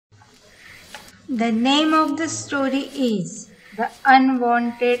The name of the story is The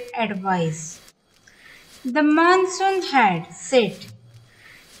Unwanted Advice. The monsoon had set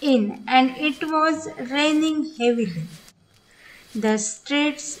in and it was raining heavily. The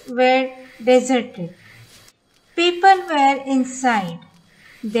streets were deserted. People were inside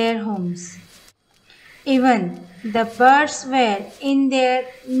their homes. Even the birds were in their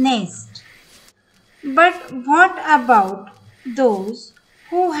nest. But what about those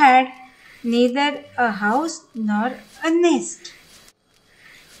who had neither a house nor a nest?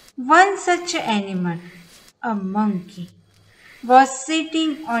 One such animal, a monkey, was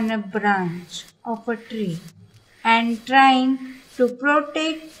sitting on a branch of a tree and trying to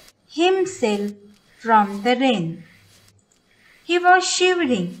protect himself from the rain. He was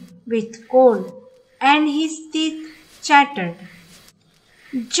shivering with cold and his teeth chattered.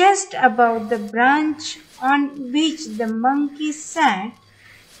 Just above the branch on which the monkey sat,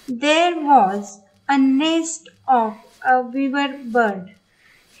 there was a nest of a weaver bird.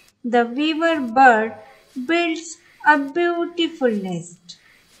 The weaver bird builds a beautiful nest.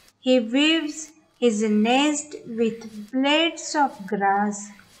 He weaves his nest with blades of grass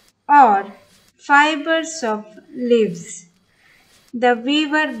or fibers of leaves. The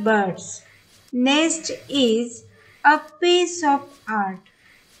weaver bird's nest is a piece of art.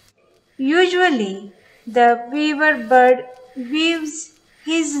 Usually, the weaver bird weaves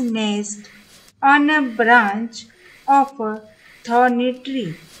his nest on a branch of a thorny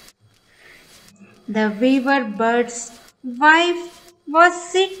tree. The weaver bird's wife was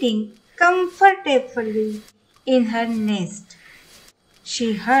sitting comfortably in her nest.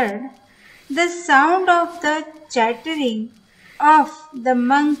 She heard the sound of the chattering of the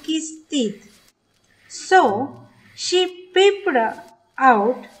monkey's teeth. So she peeped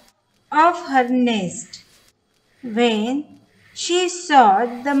out of her nest. When she saw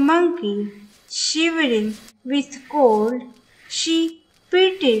the monkey shivering with cold, she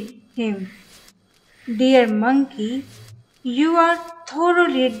pitied him. Dear monkey, you are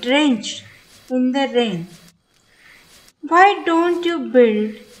thoroughly drenched in the rain. Why don't you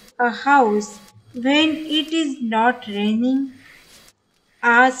build a house when it is not raining?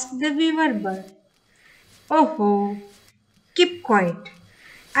 Asked the weaver bird. Oh, keep quiet.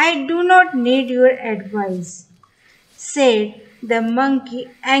 I do not need your advice, said the monkey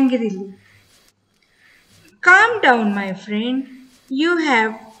angrily. Calm down, my friend. You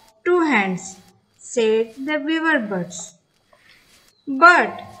have two hands, said the weaver bird.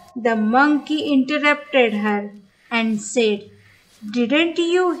 But the monkey interrupted her and said, Didn't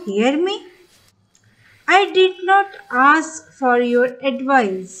you hear me? I did not ask for your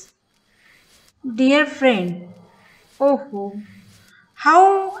advice. Dear friend, oh,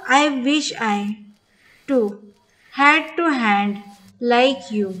 how I wish I, too, had two hands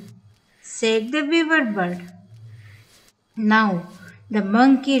like you, said the weaver bird. Now the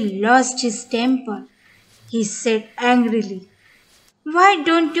monkey lost his temper. He said angrily, Why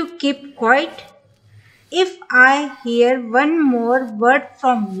don't you keep quiet? If I hear one more word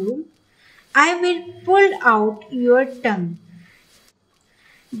from you, I will pull out your tongue.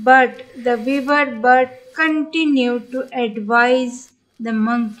 But the weaver bird continued to advise the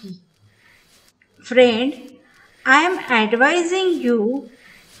monkey. Friend, I am advising you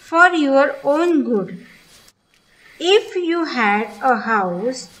for your own good. If you had a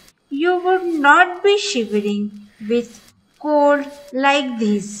house, you would not be shivering with cold like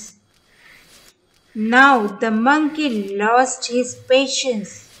this. Now the monkey lost his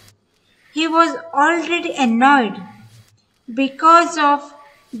patience. He was already annoyed because of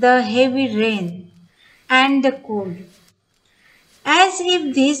the heavy rain and the cold. As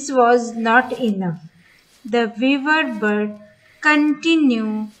if this was not enough, the weaver bird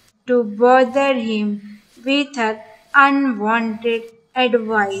continued to bother him with her unwanted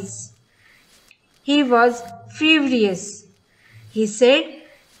advice. He was furious. He said,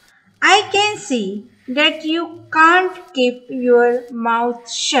 I can see that you can't keep your mouth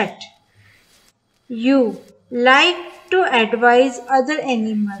shut. You like to advise other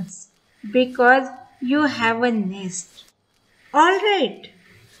animals because you have a nest. All right,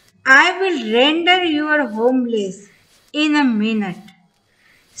 I will render you homeless in a minute.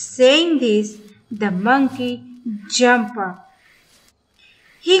 Saying this, the monkey jumped up.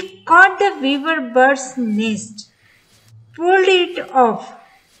 He caught the weaver bird's nest, pulled it off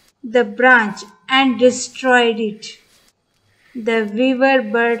the branch and destroyed it. The weaver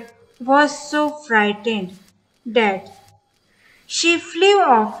bird was so frightened that she flew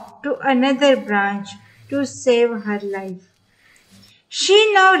off to another branch to save her life.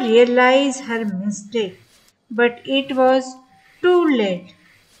 She now realized her mistake, but it was too late.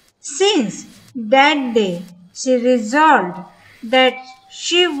 Since that day, she resolved that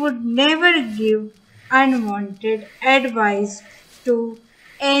she would never give unwanted advice to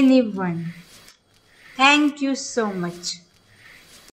anyone. Thank you so much.